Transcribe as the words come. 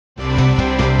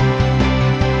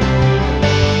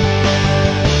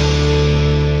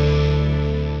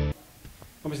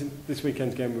this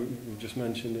weekend's game we just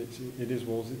mentioned, it is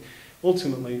Wolves.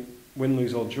 Ultimately, win,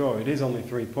 lose or draw, it is only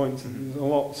 3 points. There's a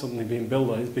lot suddenly being built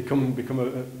on. It's become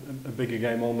a bigger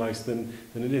game almost than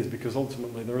it is, because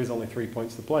ultimately there is only 3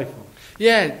 points to play for.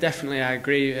 Yeah, definitely, I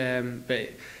agree.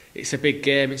 But it's a big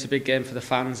game. It's a big game for the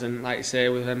fans, and like you say,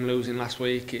 with them losing last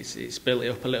week, it's built it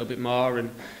up a little bit more.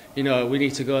 And you know, we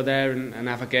need to go there and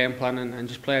have a game plan and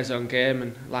just play our own game,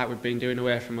 and like we've been doing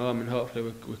away from home, and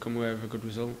hopefully we come away with a good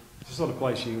result. It's the sort of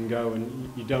place you can go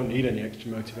and you don't need any extra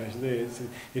motivation.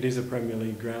 It is a Premier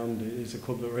League ground. It's a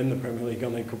club that were in the Premier League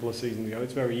only a couple of seasons ago.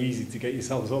 It's very easy to get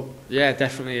yourselves up. Yeah,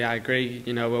 definitely, I agree.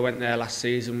 You know, we went there last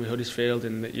season with Huddersfield,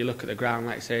 and you look at the ground,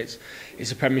 like I say,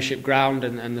 it's a Premiership ground,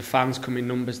 and the fans come in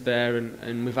numbers there,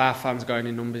 and with our fans going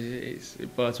in numbers,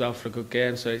 it bodes well for a good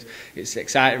game. So it's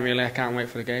exciting, really. I can't wait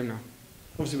for the game now.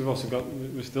 Obviously,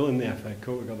 we're still in the FA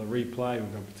Cup. We've got the replay.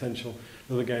 We've got potential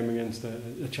another game against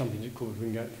a Championship club we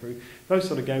can get through. Those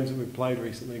sort of games that we've played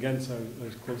recently against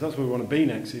those clubs, that's where we want to be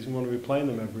next season. We want to be playing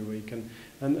them every week, and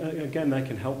again, they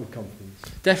can help with confidence.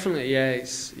 Definitely, yeah.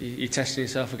 You're testing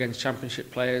yourself against Championship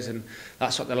players, and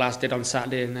that's what the lads did on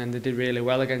Saturday, and they did really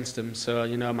well against them. So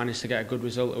you know, I managed to get a good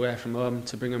result away from home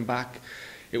to bring them back.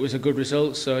 It was a good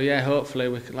result, so yeah, hopefully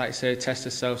we can, like I say, test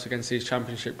ourselves against these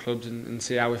Championship clubs and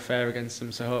see how we fare against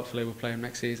them. So hopefully we'll play them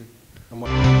next season.